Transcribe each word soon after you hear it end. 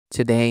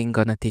Today I'm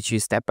gonna teach you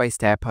step by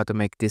step how to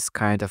make this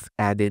kind of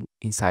edit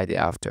inside the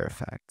After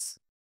Effects.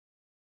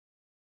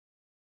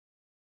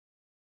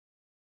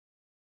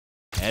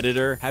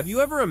 Editor, have you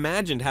ever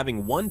imagined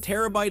having 1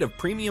 terabyte of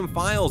premium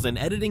files and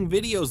editing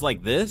videos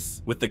like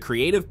this? With the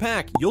Creative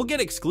Pack, you'll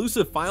get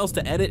exclusive files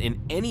to edit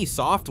in any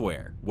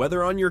software,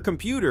 whether on your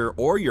computer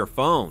or your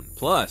phone.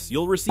 Plus,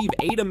 you'll receive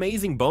 8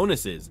 amazing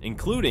bonuses,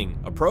 including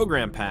a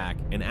program pack,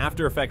 an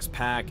After Effects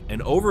pack,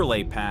 an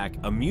overlay pack,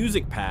 a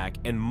music pack,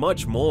 and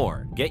much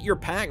more. Get your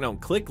pack now,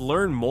 click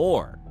Learn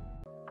More.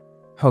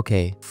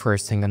 Okay,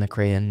 first I'm gonna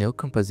create a new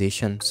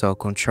composition, so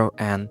Control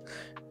N,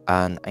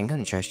 and I'm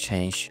gonna just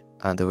change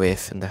the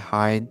width and the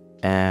height,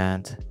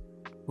 and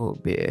will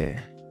be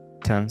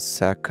 10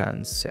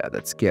 seconds. Yeah,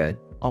 that's good.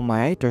 On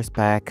my editors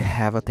pack, I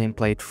have a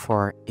template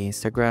for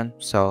Instagram,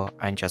 so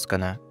I'm just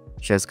gonna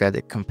get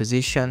the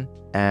composition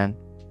and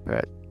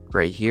put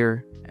right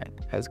here. And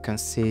as you can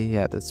see,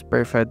 yeah, that's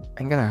perfect.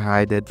 I'm gonna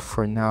hide it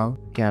for now.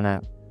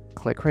 Gonna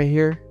click right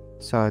here,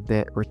 so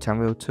the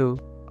rectangle tool,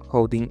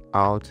 holding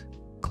Alt,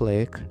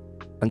 click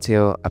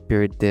until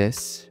appear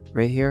this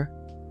right here,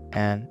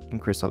 and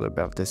increase a little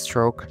bit of the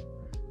stroke.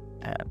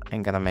 And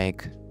I'm gonna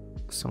make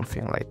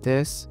something like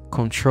this.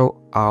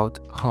 Control Alt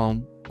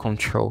Home,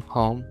 Control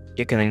Home.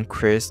 You can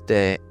increase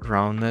the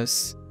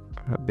roundness.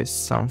 It'll be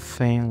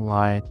something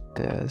like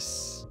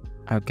this.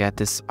 I'll get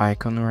this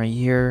icon right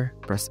here.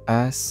 Press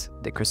S,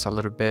 decrease a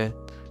little bit.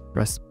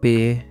 Press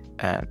B,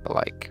 and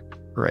like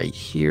right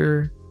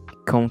here.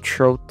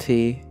 Control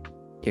T.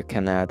 You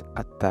can add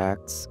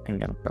attacks. I'm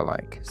gonna put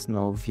like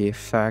snow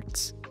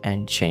VFX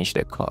and change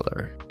the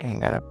color. I'm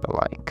gonna put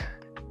like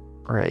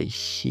right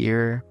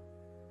here.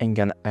 I'm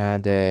gonna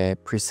add a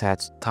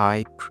preset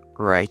type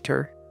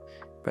writer.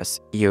 Press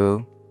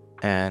U,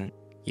 and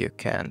you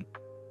can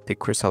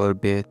decrease a little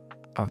bit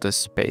of the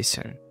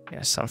spacing.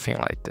 Yeah, something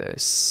like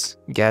this.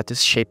 Get the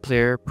shape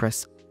layer,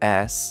 press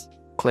S.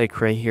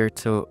 Click right here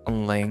to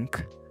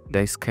unlink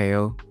the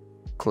scale.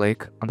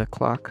 Click on the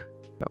clock,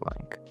 but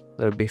like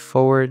a little bit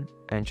forward,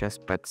 and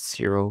just put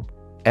 0.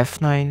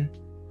 F9,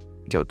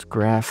 go to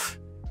graph,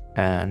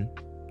 and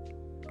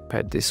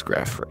put this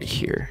graph right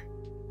here.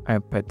 I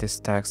put this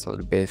text a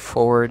little bit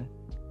forward,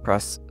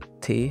 press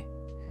T,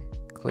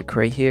 click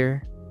right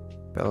here,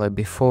 put a little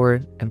bit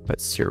forward, and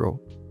put 0.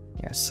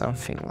 Yeah,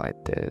 something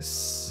like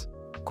this.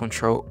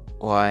 Control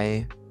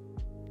Y,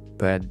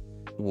 put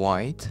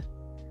white,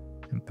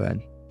 and put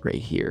right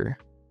here.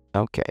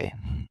 Okay.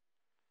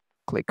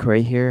 Click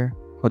right here,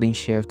 holding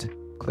Shift,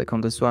 click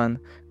on this one,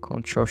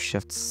 Control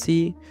Shift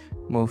C,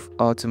 move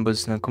Alt and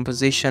boost in the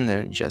composition,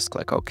 and just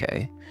click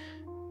OK.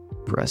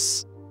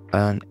 Press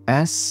an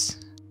S,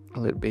 a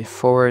little bit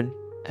forward,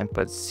 and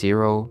put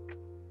 0,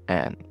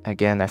 and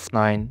again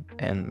F9,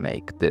 and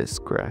make this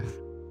graph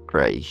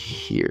right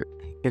here.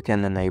 You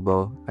can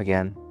enable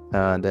again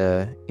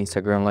the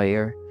Instagram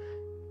layer,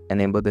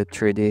 enable the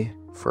 3D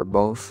for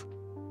both,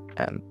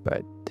 and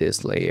put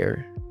this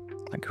layer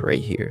like right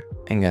here.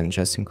 I'm gonna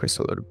just increase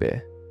a little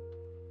bit.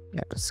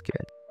 Yeah, that's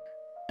good.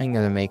 I'm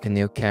gonna make a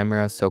new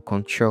camera, so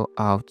Control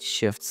Alt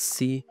Shift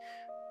C.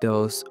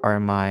 Those are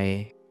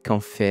my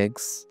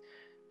configs.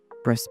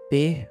 Press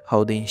B,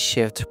 holding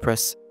Shift,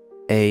 press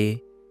A,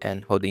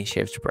 and holding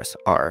Shift, press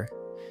R,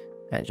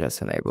 and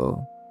just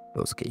enable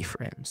those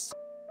keyframes.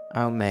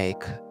 I'll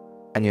make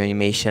a new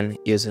animation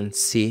using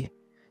C.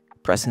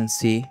 Pressing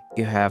C,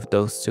 you have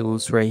those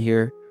tools right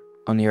here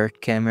on your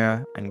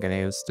camera. I'm gonna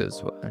use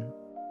this one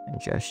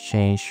and just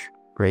change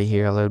right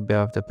here a little bit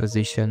of the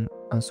position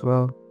as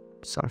well.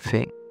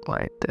 Something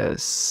like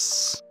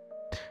this.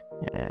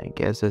 Yeah, I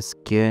guess that's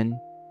good.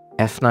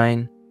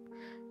 F9,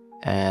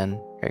 and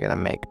we're gonna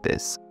make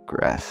this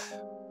graph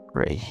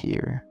right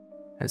here.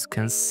 As you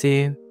can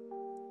see,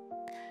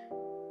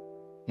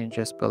 you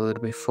just put a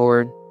little bit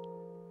forward.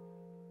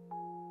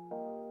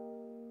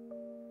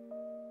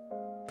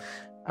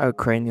 I'll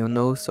create new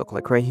node, so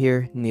click right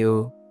here,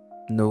 new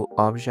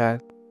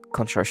object,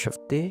 Ctrl Shift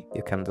D,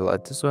 you can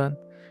delete this one,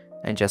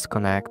 and just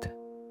connect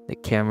the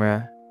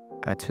camera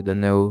to the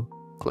node.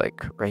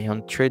 Click right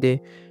on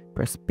 3D,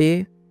 press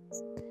B,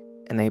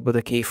 enable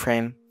the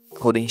keyframe,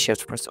 holding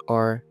Shift, press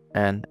R,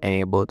 and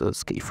enable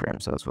those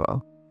keyframes as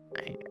well.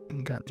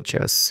 I'm gonna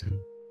just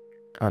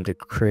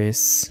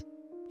decrease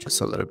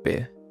just a little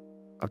bit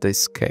of the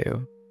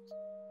scale.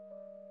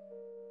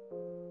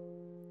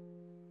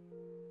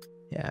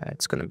 Yeah,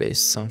 it's gonna be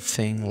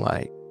something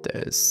like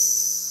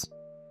this.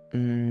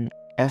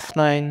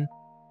 F9,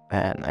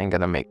 and I'm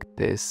gonna make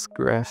this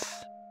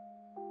graph.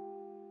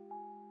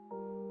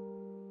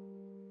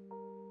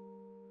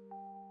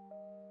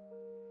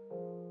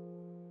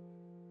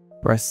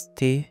 Press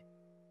T,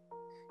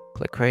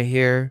 click right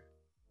here,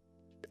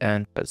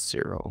 and put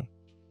 0.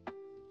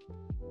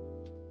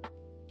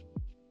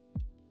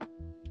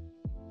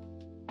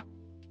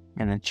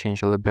 I'm gonna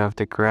change a little bit of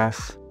the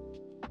graph.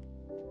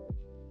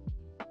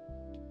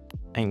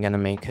 I'm gonna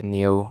make a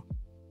new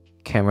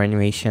camera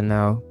animation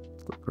now.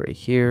 Click right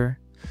here,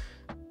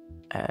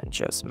 and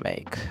just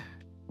make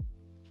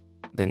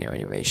the new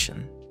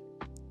animation.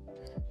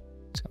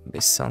 It's gonna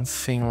be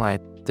something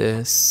like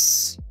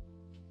this.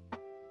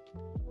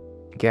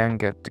 Again,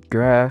 get the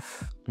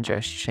graph,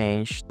 just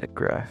change the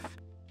graph.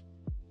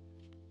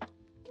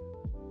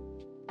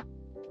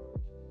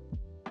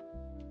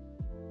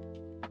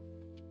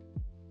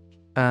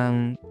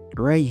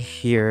 Right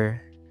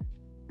here,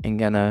 I'm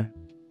gonna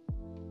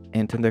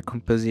enter the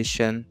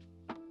composition,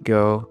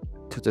 go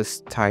to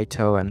this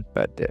title and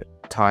put the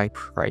type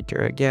right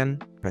there again,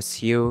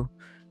 press U,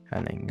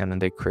 and I'm gonna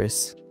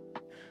decrease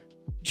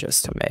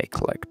just to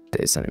make like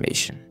this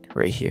animation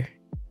right here,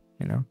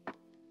 you know,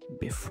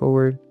 be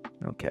forward.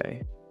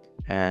 Okay,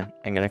 and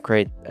I'm gonna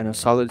create a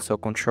solid, so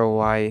Control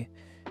Y,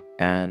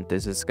 and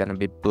this is gonna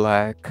be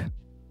black,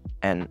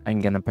 and I'm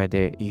gonna put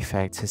the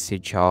effect to see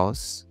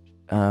jaws,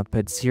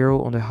 put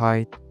 0 on the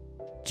height,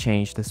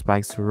 change the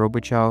spikes to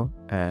RoboJaw,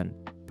 and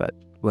put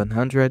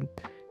 100.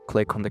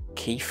 Click on the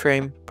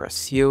keyframe,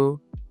 press U,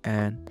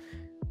 and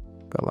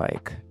put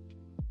like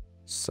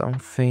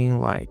something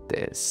like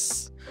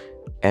this,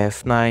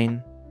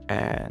 F9,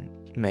 and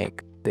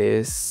make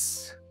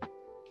this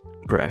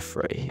graph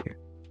right here.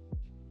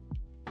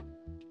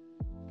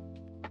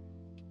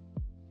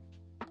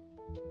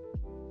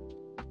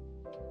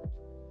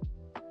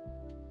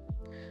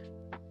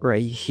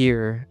 Right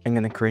here, I'm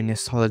gonna create a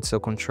solid, so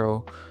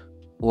Control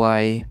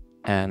Y,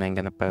 and I'm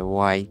gonna put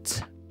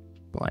white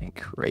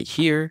blank right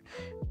here,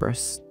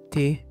 press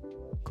T,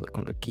 click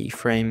on the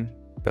keyframe,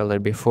 put a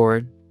little bit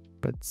forward,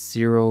 put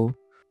 0,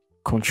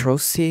 Control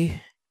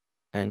C,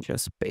 and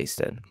just paste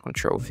it,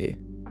 Control V,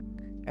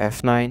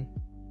 F9,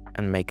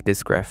 and make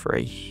this graph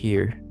right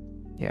here.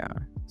 Yeah,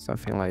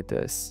 something like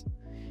this.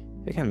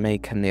 You can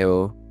make a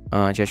new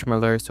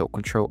judgment layer, so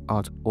Control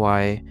Alt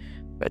Y,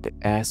 put the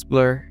S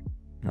blur,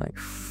 like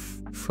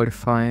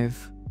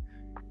 45,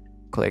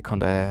 click on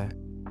the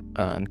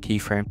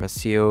keyframe,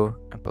 press U,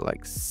 and put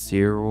like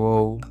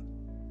 0.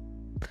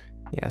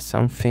 Yeah,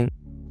 something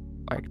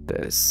like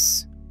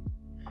this.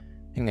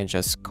 You can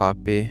just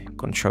copy,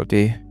 Control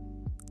D,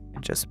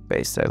 and just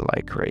paste it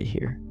like right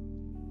here.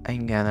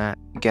 I'm gonna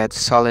get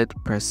solid,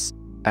 press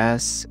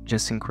S,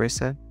 just increase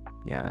it.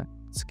 Yeah,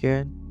 it's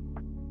good.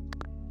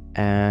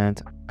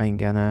 And I'm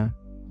gonna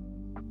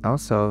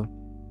also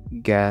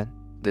get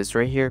this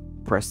right here,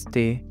 press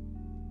T,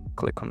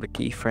 click on the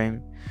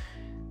keyframe,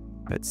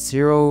 put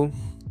 0,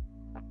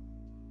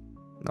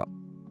 no,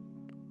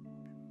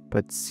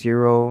 put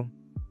 0,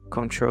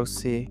 Control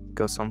C,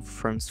 go some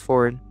frames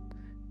forward,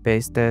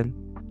 paste it,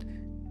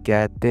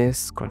 get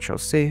this, Control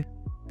C,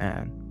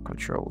 and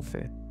Control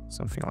V,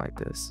 something like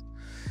this.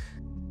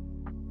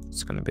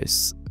 It's gonna be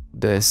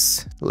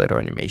this little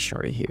animation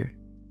right here.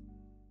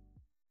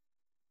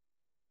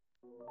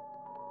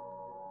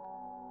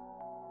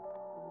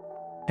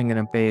 I'm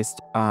gonna paste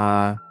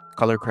a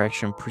color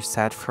correction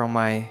preset from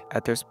my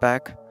Ethers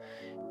pack.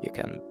 You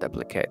can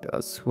duplicate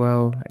as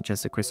well and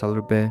just decrease a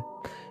little bit.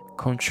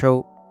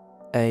 Control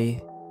A,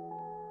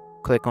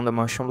 click on the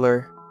motion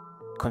blur,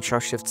 Control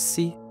Shift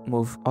C,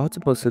 move all to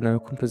post to the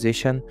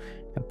composition,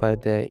 and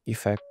put the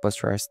effect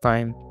posterize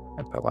time,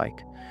 and put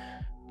like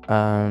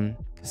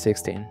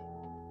 16.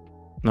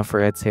 Don't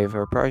forget to save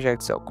your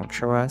project, so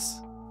Control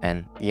S,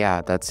 and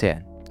yeah, that's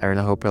it. I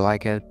really hope you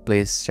like it.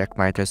 Please check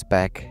my Ethers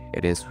pack,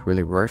 it is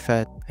really worth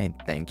it, and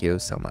thank you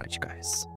so much, guys.